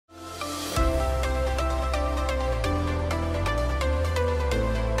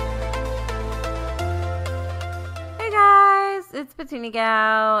it's Bikini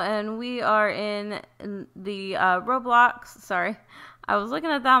Gal, and we are in the Roblox. Sorry, I was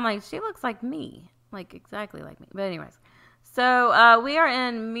looking at that. I'm like, she looks like me, like exactly like me. But anyways, so we are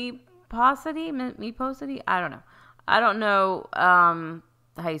in MeepCity. I don't know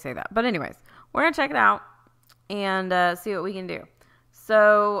how you say that. But anyways, we're gonna check it out and see what we can do.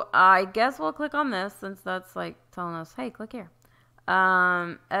 So I guess we'll click on this since that's like telling us, hey, click here.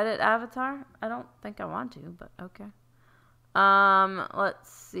 Edit avatar. I don't think I want to, but okay. Let's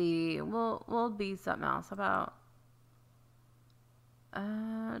see. We'll be something else. How about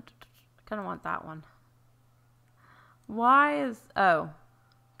I kind of want that one. Why is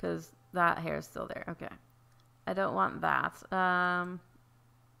because that hair is still there. Okay. I don't want that. That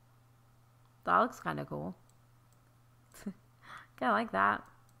looks kind of cool. I like that.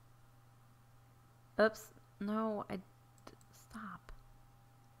 Oops. No, stop.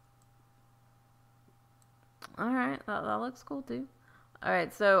 Alright, that looks cool too.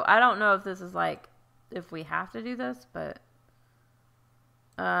 Alright, so I don't know if this is like, if we have to do this, but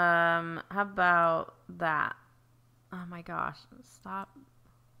how about that? Oh my gosh, stop.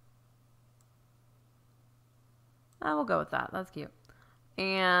 We'll go with that. That's cute.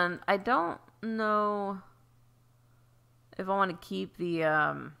 And I don't know if I want to keep the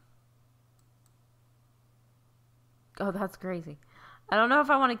oh, that's crazy. I don't know if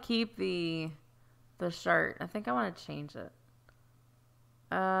I want to keep the shirt. I think I want to change it.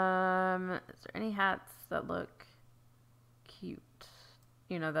 Is there any hats that look cute?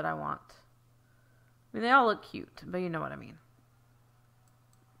 You know, that I want. I mean, they all look cute, but you know what I mean.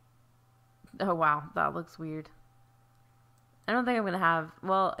 Oh wow, that looks weird. I don't think I'm gonna have.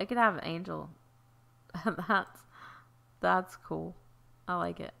 Well, I could have angel. That's cool. I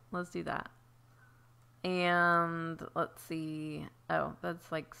like it. Let's do that. And let's see. Oh,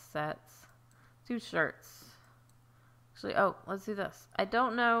 that's like sets. Let's do shirts. Actually, oh, let's do this. I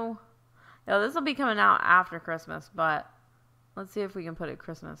don't know. No, this will be coming out after Christmas, but let's see if we can put it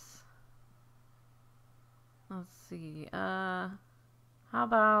Christmas. Let's see. How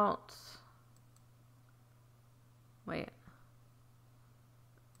about? Wait.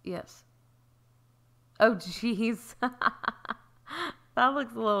 Yes. Oh, jeez. That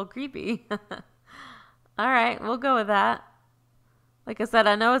looks a little creepy. All right, we'll go with that. Like I said,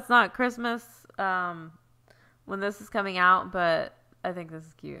 I know it's not Christmas when this is coming out, but I think this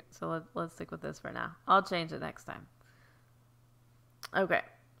is cute. So let's stick with this for now. I'll change it next time. Okay,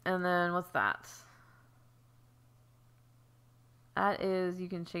 and then what's that? That is, you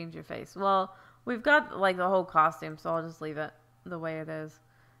can change your face. Well, we've got like the whole costume, so I'll just leave it the way it is.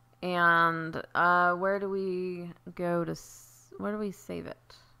 And where do we go to? Where do we save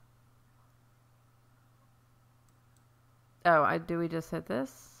it? Oh, do we just hit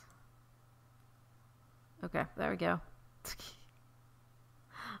this? Okay, there we go.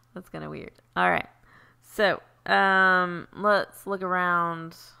 That's kind of weird. All right, so let's look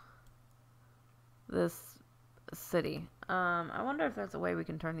around this city. I wonder if there's a way we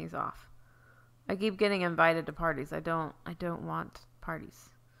can turn these off. I keep getting invited to parties. I don't want parties.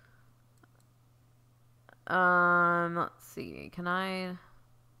 Let's see. Can I?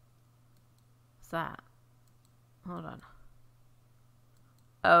 What's that? Hold on.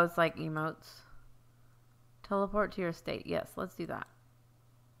 Oh, it's like emotes. Teleport to your state. Yes, let's do that.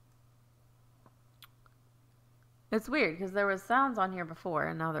 It's weird because there was sounds on here before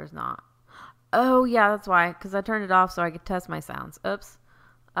and now there's not. Oh, yeah, that's why. Because I turned it off so I could test my sounds. Oops.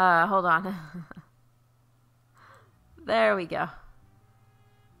 Hold on. There we go.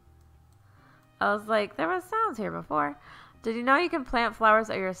 I was like, there was sounds here before. Did you know you can plant flowers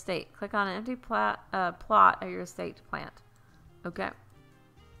at your estate? Click on an empty plot at your estate to plant. Okay.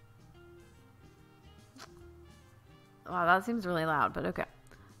 Wow, that seems really loud, but okay.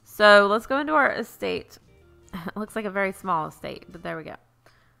 So let's go into our estate. It looks like a very small estate, but there we go.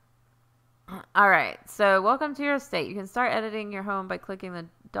 Alright, so welcome to your estate. You can start editing your home by clicking the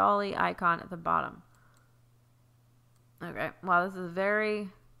dolly icon at the bottom. Okay, wow, this is very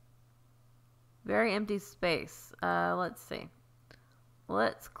empty space. Let's see.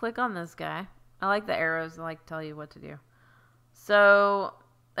 Let's click on this guy. I like the arrows that like tell you what to do. So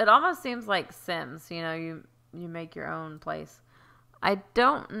it almost seems like Sims, you know, you make your own place. I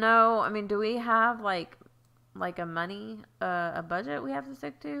don't know, I mean, do we have like a money, a budget we have to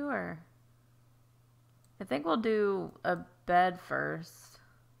stick to, or? I think we'll do a bed first.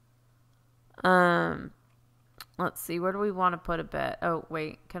 Let's see, where do we want to put a bed? Oh,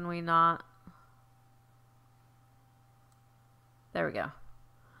 wait, can we not? There we go.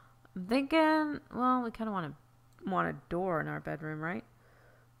 I'm thinking, well, we kind of want a door in our bedroom, right?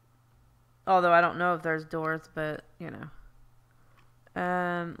 Although I don't know if there's doors, but, you know.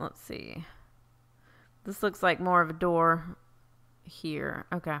 Let's see. This looks like more of a door here.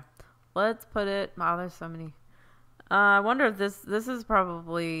 Okay. Let's put it... Wow, there's so many. I wonder if this is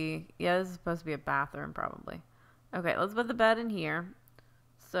probably... Yeah, this is supposed to be a bathroom, probably. Okay, let's put the bed in here.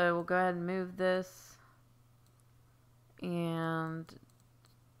 So we'll go ahead and move this. And...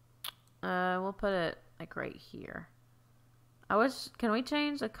 we'll put it, like, right here. I wish... Can we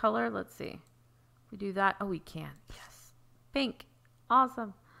change the color? Let's see. We do that. Oh, we can. Yes. Pink.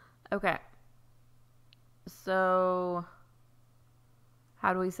 Awesome. Okay. So...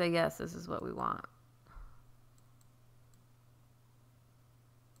 How do we say yes? This is what we want.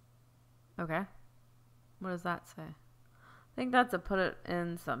 Okay. What does that say? I think that's a put it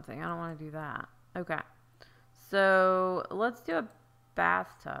in something. I don't want to do that. Okay. So let's do a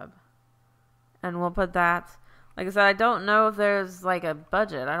bathtub. And we'll put that. Like I said, I don't know if there's like a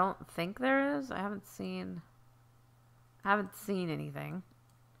budget. I don't think there is. I haven't seen anything.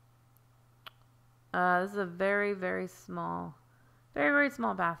 This is a very, very small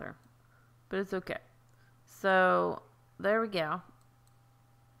bathroom. But it's okay. So there we go.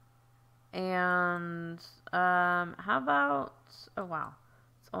 And how about... Oh, wow.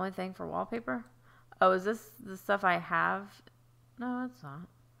 It's the only thing for wallpaper? Oh, is this the stuff I have? No, it's not.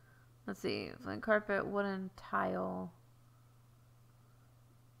 Let's see. Flint carpet, wooden tile.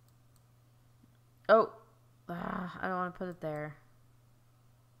 Oh. I don't want to put it there.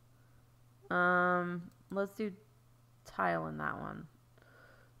 Let's do tile in that one.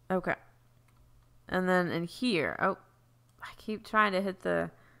 Okay. And then in here. Oh. I keep trying to hit the...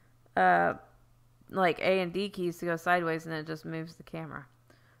 like A and D keys to go sideways, and it just moves the camera.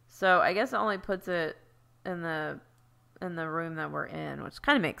 So I guess it only puts it in the room that we're in, which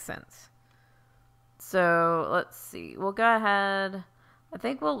kind of makes sense. So let's see. We'll go ahead. I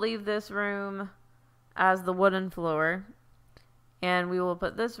think we'll leave this room as the wooden floor, and we will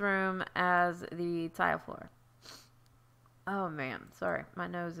put this room as the tile floor. Oh man, sorry, my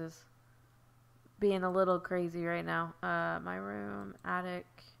nose is being a little crazy right now. My room, attic.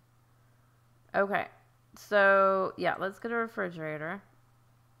 Okay, so yeah, let's get a refrigerator.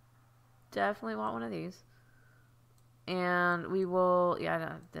 Definitely want one of these. And we will, yeah,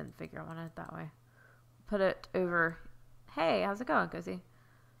 I didn't figure I wanted it that way. Put it over. Hey, how's it going, Cozy?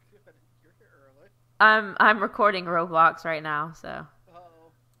 Good. You're here early. I'm recording Roblox right now, so.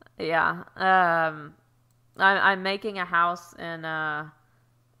 Uh-oh. Yeah. I'm making a house in a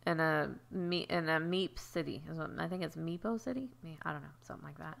MeepCity. I think it's MeepCity. I don't know, something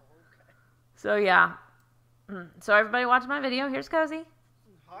like that. Okay. So yeah. So everybody watching my video, here's Cozy.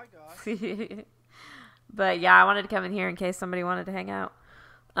 Hi guys. But yeah, I wanted to come in here in case somebody wanted to hang out.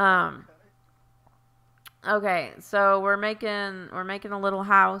 Okay, so we're making a little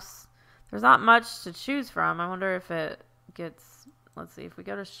house. There's not much to choose from. I wonder if it gets, let's see, if we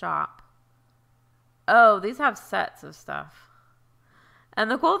go to shop. Oh, these have sets of stuff. And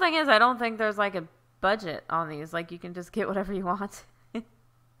the cool thing is I don't think there's like a budget on these. Like you can just get whatever you want. It's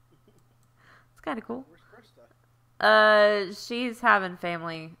kind of cool. Where's Christa? She's having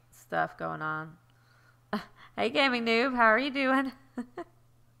family stuff going on. Hey, gaming noob, how are you doing?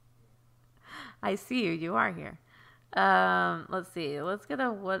 I see you. You are here. Let's see. Let's get a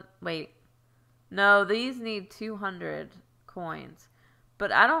what? Wait. No, these need 200 coins.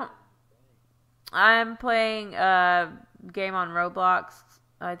 But I don't. I'm playing a game on Roblox.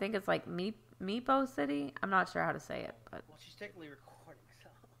 I think it's like MeepCity. I'm not sure how to say it, but. Well, she's technically recording, so.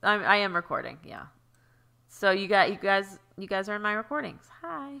 I am recording. Yeah. So you guys are in my recordings.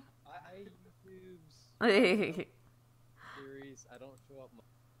 Hi. I YouTube's series. I don't show up.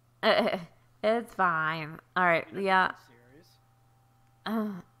 It's fine. All right. Yeah.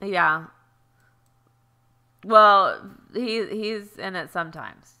 Series. Yeah. Well, he's in it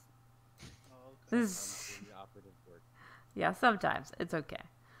sometimes. Oh, okay. I'm doing the operative work. Yeah, sometimes. It's okay.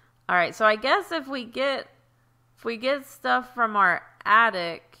 All right. So I guess if we get stuff from our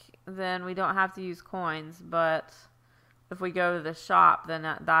attic, then we don't have to use coins. But if we go to the shop, then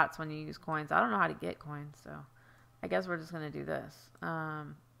that's when you use coins. I don't know how to get coins, so I guess we're just gonna do this.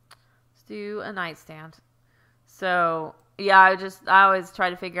 Let's do a nightstand. So yeah, I always try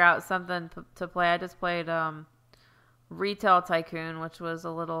to figure out something to play. I just played Retail Tycoon, which was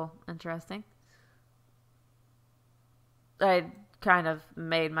a little interesting. I kind of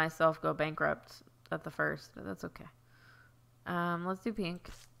made myself go bankrupt at the first, but that's okay. Let's do pink,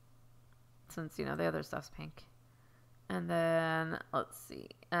 since the other stuff's pink. And then let's see.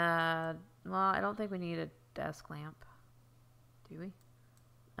 Well, I don't think we need a desk lamp, do we?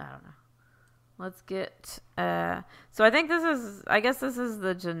 I don't know. Let's get. So I think I guess this is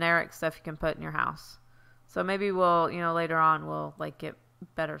the generic stuff you can put in your house. So maybe we'll, later on we'll like get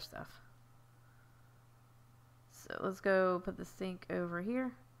better stuff. So let's go put the sink over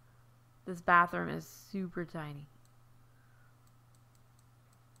here. This bathroom is super tiny.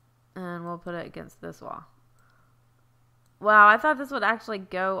 And we'll put it against this wall. Wow, I thought this would actually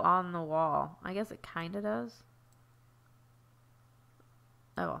go on the wall. I guess it kind of does.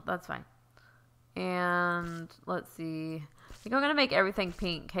 Oh, well, that's fine. And let's see. I think I'm going to make everything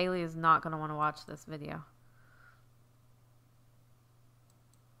pink. Haley is not going to want to watch this video.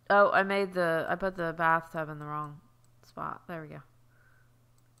 Oh, I put the bathtub in the wrong spot. There we go.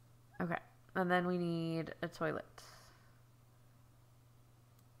 Okay. And then we need a toilet.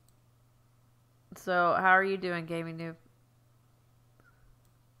 So, how are you doing, Gaming Noob?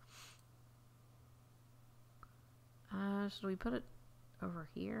 Should we put it over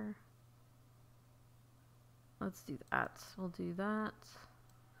here? Let's do that. We'll do that.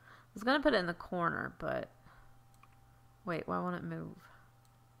 I was going to put it in the corner, but... Wait, why won't it move?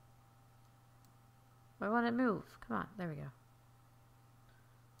 Why won't it move? Come on, there we go.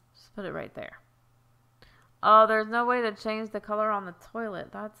 Just put it right there. Oh, there's no way to change the color on the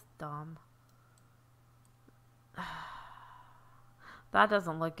toilet. That's dumb. That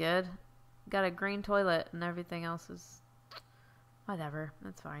doesn't look good. Got a green toilet and everything else is... Whatever,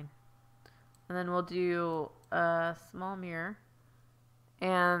 that's fine. And then we'll do a small mirror.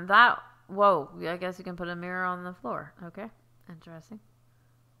 And that... Whoa, I guess you can put a mirror on the floor. Okay, interesting.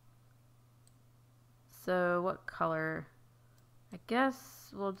 So, what color? I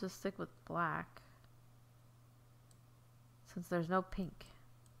guess we'll just stick with black. Since there's no pink.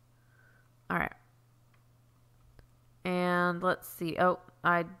 Alright. And let's see. Oh,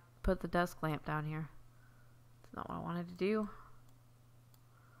 I put the desk lamp down here. That's not what I wanted to do.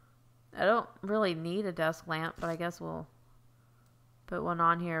 I don't really need a desk lamp, but I guess we'll put one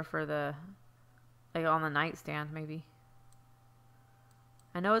on here for the, like on the nightstand maybe.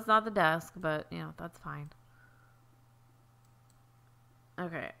 I know it's not the desk, but, that's fine.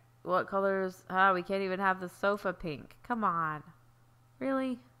 Okay. What colors? Ah, we can't even have the sofa pink. Come on.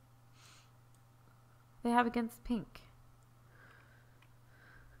 Really? They have against pink.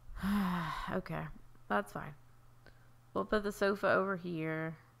 Okay. That's fine. We'll put the sofa over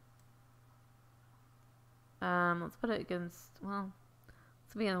here. Let's put it against, well,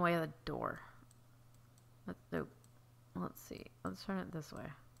 let's be in the way of the door. Nope. Let's see. Let's turn it this way.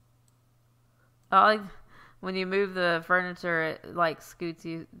 Oh, when you move the furniture, it like scoots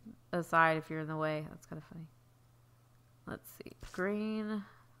you aside if you're in the way. That's kind of funny. Let's see. Green,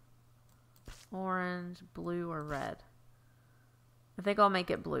 orange, blue, or red. I think I'll make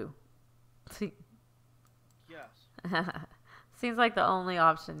it blue. Yes. Seems like the only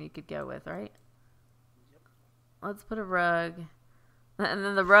option you could go with, right? Yep. Let's put a rug. And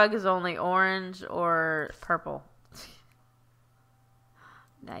then the rug is only orange or purple.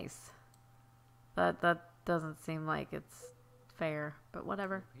 Nice. That doesn't seem like it's fair, but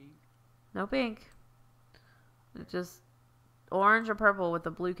whatever. No pink. It's just orange or purple with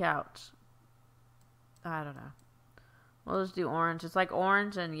the blue couch. I don't know. We'll just do orange. It's like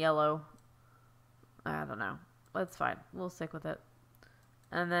orange and yellow. I don't know. That's fine. We'll stick with it.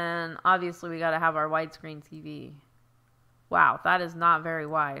 And then, obviously, we got to have our widescreen TV. Wow, that is not very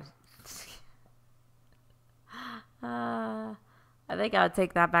wide. I think I'll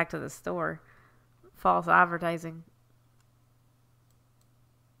take that back to the store. False advertising.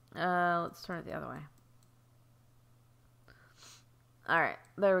 Let's turn it the other way. Alright,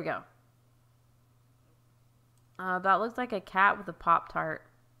 there we go. That looks like a cat with a Pop-Tart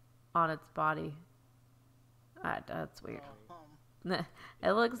on its body. That's weird.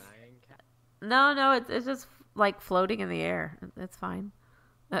 It looks... No, it's just like floating in the air. It's fine.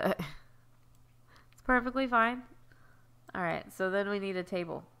 It's perfectly fine. Alright, so then we need a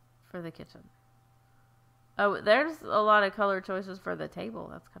table for the kitchen. Oh, there's a lot of color choices for the table.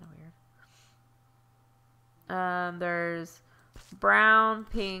 That's kind of weird. There's brown,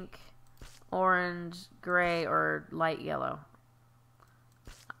 pink, orange, gray, or light yellow.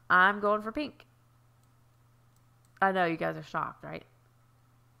 I'm going for pink. I know you guys are shocked, right?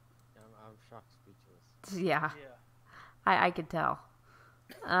 I'm shocked, speechless. Yeah. I could tell.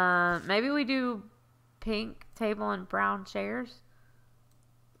 Maybe we do pink table and brown chairs?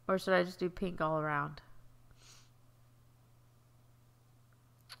 Or should I just do pink all around?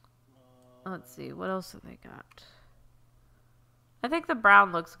 Let's see. What else have they got? I think the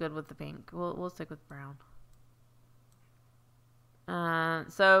brown looks good with the pink. We'll stick with brown.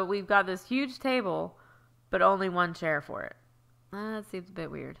 So we've got this huge table, but only one chair for it. That seems a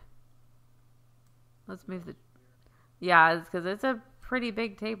bit weird. Let's move the... Yeah, it's because it's a pretty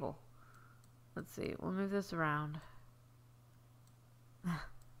big table. Let's see. We'll move this around. That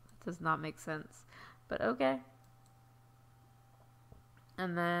does not make sense. But okay.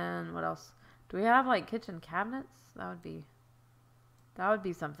 And then what else? Do we have like kitchen cabinets? That would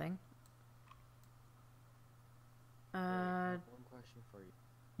be something. One question for you.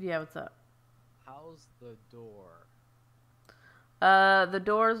 Yeah, what's up? How's the door? The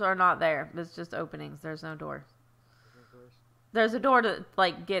doors are not there. It's just openings. There's no doors. No doors? There's a door to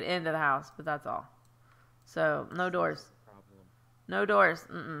like get into the house, but that's all. So no doors. Problem. No doors.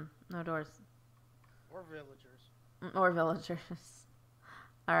 No doors. Or villagers. Or villagers.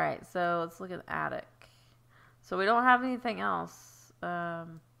 All right. So let's look at the attic. So we don't have anything else to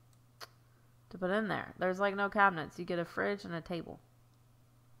put in there. There's like no cabinets. You get a fridge and a table.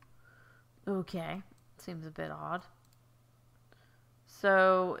 Okay. Seems a bit odd.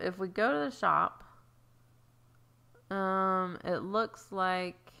 So if we go to the shop, it looks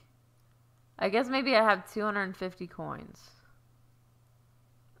like, I guess maybe I have 250 coins.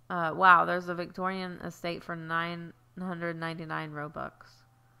 Wow, there's a Victorian estate for 999 Robux.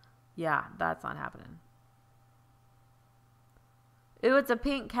 Yeah, that's not happening. Ooh, it's a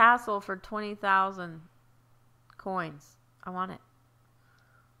pink castle for 20,000 coins. I want it.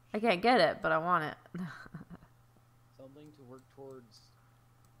 I can't get it, but I want it. Something to work towards.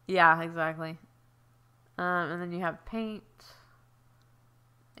 Yeah, exactly. And then you have paint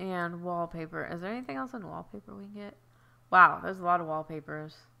and wallpaper. Is there anything else in wallpaper we can get? Wow, there's a lot of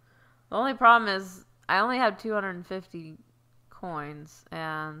wallpapers. The only problem is I only have 250 coins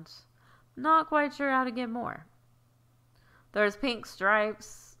and not quite sure how to get more. There's pink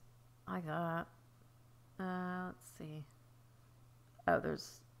stripes. Like that. Let's see. Oh, you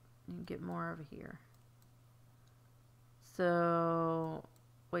can get more over here. So,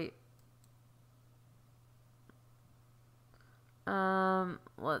 wait.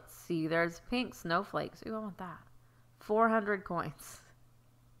 Let's see. There's pink snowflakes. Ooh, I want that. 400 coins.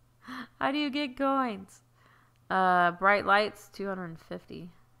 How do you get coins? Bright lights, 250.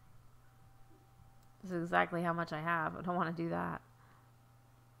 This is exactly how much I have. I don't want to do that.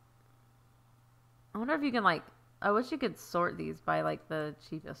 I wonder if you can, like, I wish you could sort these by, like, the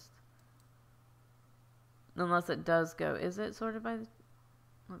cheapest. Unless it does go. Is it sorted by the...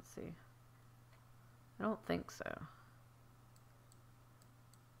 Let's see. I don't think so.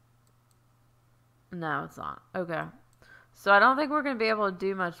 No, it's not. Okay. So I don't think we're going to be able to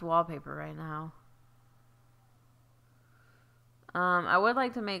do much wallpaper right now. I would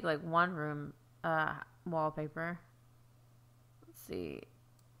like to make, like, one room wallpaper. Let's see.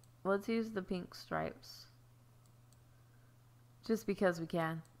 Let's use the pink stripes. Just because we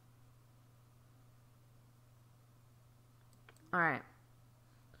can. Alright.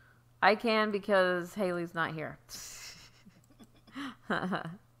 I can because Haley's not here. Wow.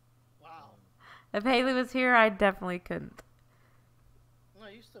 If Haley was here, I definitely couldn't. No,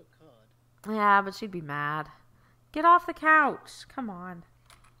 you still could. Yeah, but she'd be mad. Get off the couch. Come on.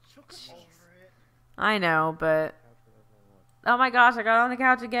 She'll come over it. I know, but... Oh my gosh, I got on the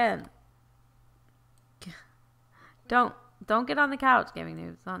couch again. Don't get on the couch, Gaming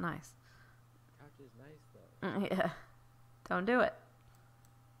Noob. It's not nice. Couch is nice, though. Yeah. Don't do it.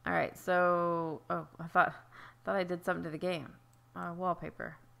 Alright, so... Oh, I thought I did something to the game.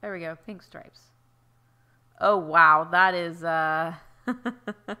 Wallpaper. There we go. Pink stripes. Oh, wow. That is, that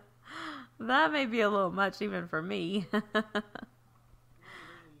may be a little much even for me.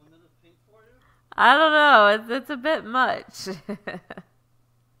 I don't know. It's a bit much.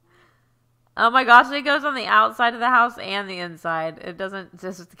 Oh my gosh, it goes on the outside of the house and the inside. It doesn't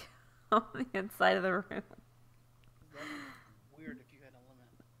just go on the inside of the room. That's weird if you had a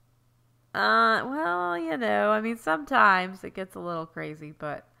limit. Well, you know, I mean, sometimes it gets a little crazy,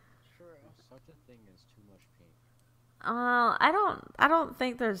 but... True. Such a thing as too much pink. I don't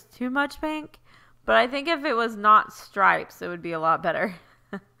think there's too much pink, but I think if it was not stripes, it would be a lot better.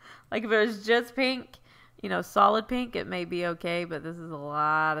 Like if it was just pink, you know, solid pink, it may be okay, but this is a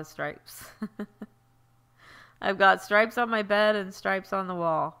lot of stripes. I've got stripes on my bed and stripes on the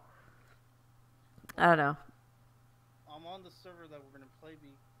wall. I don't know. I'm on the server that we're gonna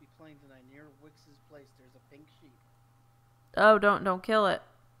be playing tonight. Near Wix's place, there's a pink sheep. Oh, don't kill it.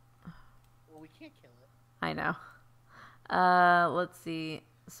 Well, we can't kill it. I know. Let's see.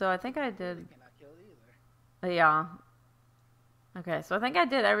 So I think I did. We cannot kill it either. Yeah. Okay, so I think I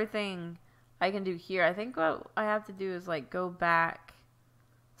did everything I can do here. I think what I have to do is, like, go back.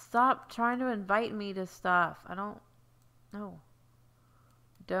 Stop trying to invite me to stuff. I don't... No.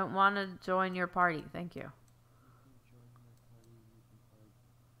 Don't want to join your party. Thank you.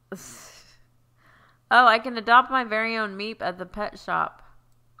 Oh, I can adopt my very own Meep at the pet shop.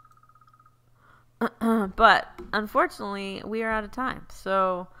 But unfortunately, we are out of time.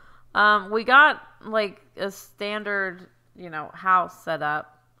 So we got like a standard, house set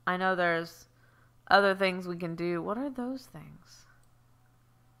up. I know there's other things we can do. What are those things?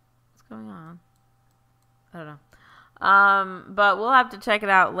 What's going on? I don't know. But we'll have to check it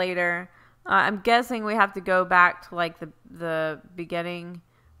out later. I'm guessing we have to go back to like the beginning,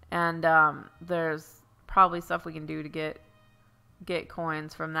 and there's probably stuff we can do to get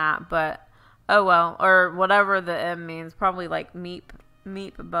coins from that. But oh well, or whatever the M means, probably like meep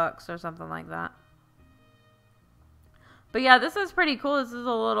bucks or something like that. But yeah, this is pretty cool. This is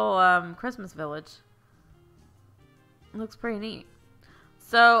a little Christmas village. Looks pretty neat.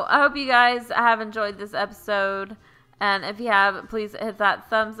 So I hope you guys have enjoyed this episode, and if you have, please hit that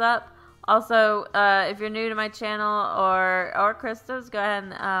thumbs up. Also, if you're new to my channel or Christa's, go ahead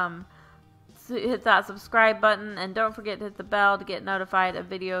and hit that subscribe button, and don't forget to hit the bell to get notified of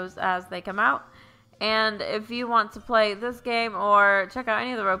videos as they come out. And if you want to play this game or check out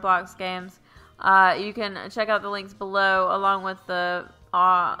any of the Roblox games, you can check out the links below, along with the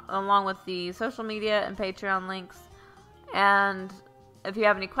social media and Patreon links. And if you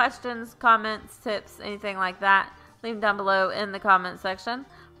have any questions, comments, tips, anything like that, leave them down below in the comment section.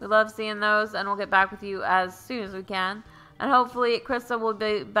 We love seeing those, and we'll get back with you as soon as we can. And hopefully Christa will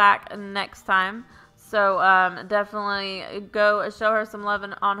be back next time. So definitely go show her some love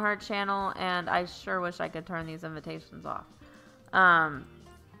on her channel, and I sure wish I could turn these invitations off.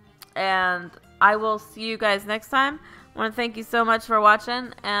 And I will see you guys next time. I want to thank you so much for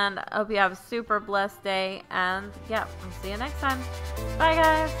watching, and I hope you have a super blessed day. And yeah, I'll see you next time. Bye,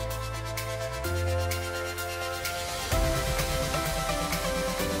 guys.